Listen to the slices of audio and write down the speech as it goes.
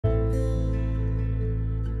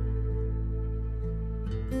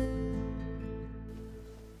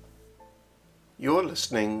You're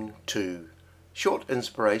listening to Short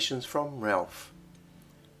Inspirations from Ralph.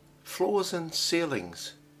 Floors and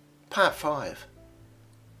Ceilings, Part 5.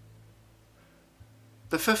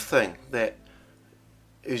 The fifth thing that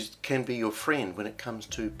can be your friend when it comes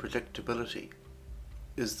to predictability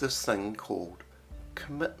is this thing called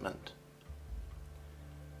commitment.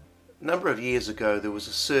 A number of years ago there was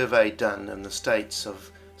a survey done in the States of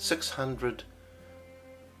 600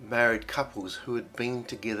 married couples who had been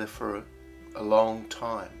together for a long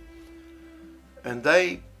time, and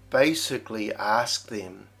they basically asked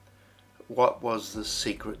them what was the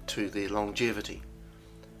secret to their longevity.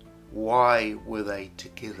 Why were they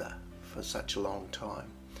together for such a long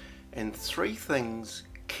time? And three things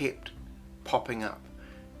kept popping up,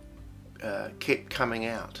 kept coming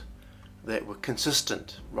out that were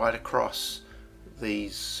consistent right across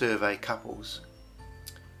these survey couples,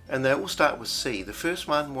 and they all start with C. The first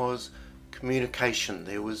one was communication.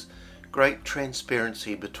 There was great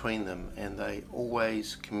transparency between them, and they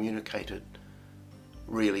always communicated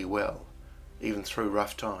really well, even through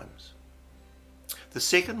rough times. The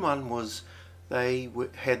second one was they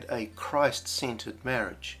had a Christ-centered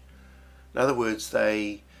marriage. In other words,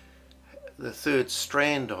 the third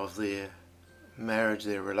strand of their marriage,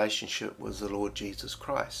 their relationship, was the Lord Jesus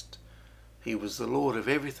Christ. He was the Lord of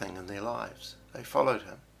everything in their lives. They followed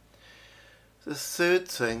him. The third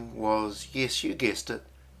thing was, yes, you guessed it,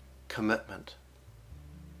 commitment.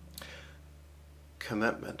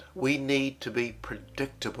 Commitment. We need to be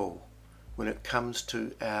predictable when it comes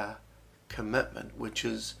to our commitment, which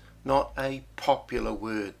is not a popular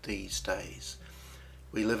word these days.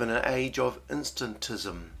 We live in an age of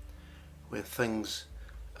instantism, where things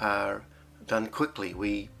are done quickly.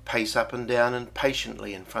 We pace up and down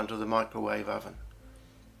impatiently in front of the microwave oven.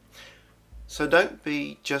 So don't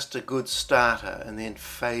be just a good starter and then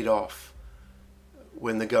fade off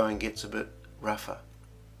when the going gets a bit rougher.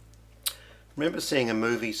 I remember seeing a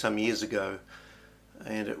movie some years ago,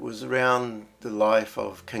 and it was around the life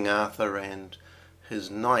of King Arthur and his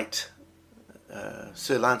knight,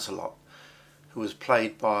 Sir Lancelot, who was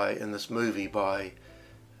played in this movie by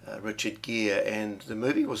Richard Gere, and the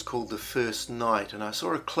movie was called The First Knight. And I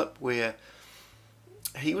saw a clip where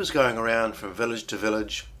he was going around from village to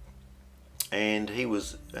village, and he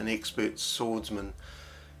was an expert swordsman,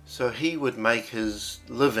 so he would make his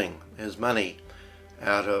living, his money,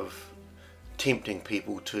 out of tempting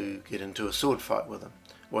people to get into a sword fight with him.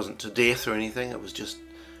 It wasn't to death or anything, it was just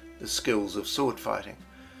the skills of sword fighting,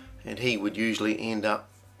 and he would usually end up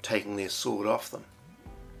taking their sword off them.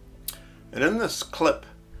 And in this clip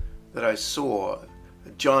that I saw, a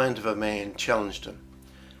giant of a man challenged him,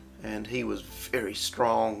 and he was very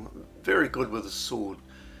strong, very good with his sword,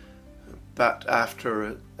 but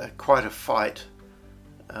after quite a fight,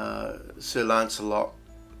 Sir Lancelot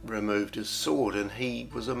removed his sword, and he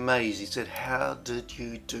was amazed. He said, "How did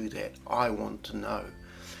you do that? I want to know."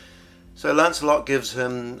 So Lancelot gives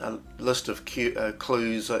him a list of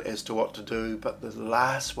clues as to what to do, but the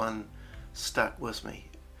last one stuck with me.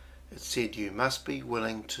 It said, "You must be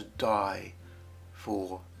willing to die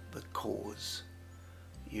for the cause."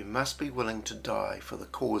 You must be willing to die for the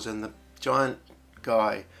cause. And the giant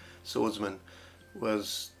guy, swordsman,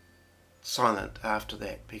 was silent after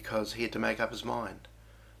that, because he had to make up his mind.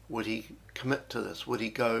 Would he commit to this? Would he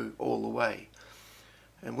go all the way?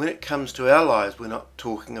 And when it comes to our lives, we're not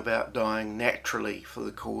talking about dying naturally for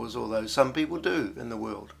the cause, although some people do in the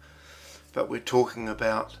world. But we're talking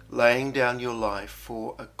about laying down your life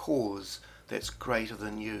for a cause that's greater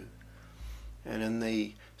than you. And in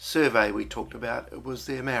the survey we talked about, it was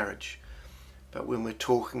their marriage. But when we're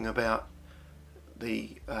talking about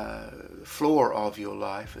the floor of your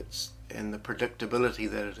life, and the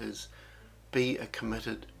predictability that it is, be a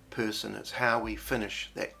committed person. It's how we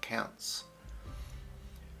finish that counts.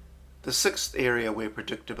 The sixth area where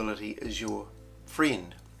predictability is your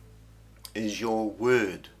friend is your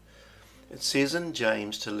word. It says in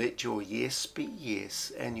James to let your yes be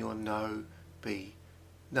yes and your no be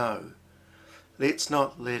no. Let's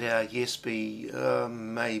not let our yes be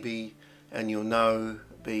maybe, and your no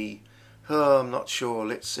be I'm not sure,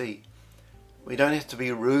 let's see. We don't have to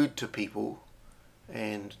be rude to people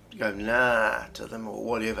and go nah to them or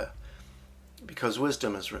whatever, because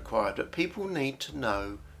wisdom is required. But people need to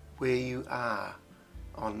know where you are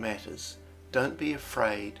on matters. Don't be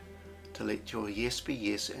afraid to let your yes be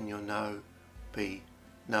yes and your no be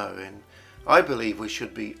no. And I believe we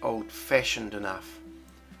should be old-fashioned enough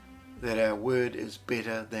that our word is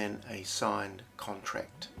better than a signed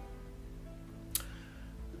contract.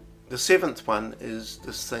 The seventh one is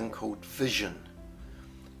this thing called vision.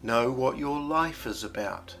 Know what your life is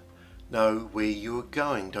about. Know where you're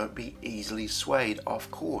going. Don't be easily swayed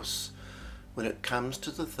off course when it comes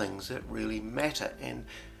to the things that really matter. And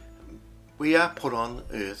we are put on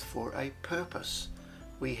earth for a purpose.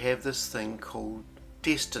 We have this thing called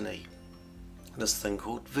destiny, this thing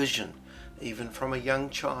called vision, even from a young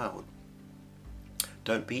child.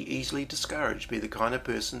 Don't be easily discouraged. Be the kind of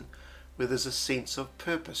person where there's a sense of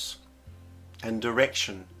purpose and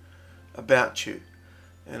direction about you.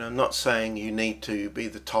 And I'm not saying you need to be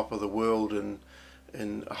the top of the world in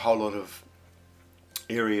a whole lot of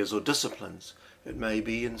areas or disciplines. It may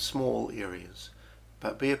be in small areas.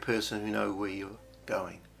 But be a person who knows where you're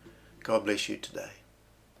going. God bless you today.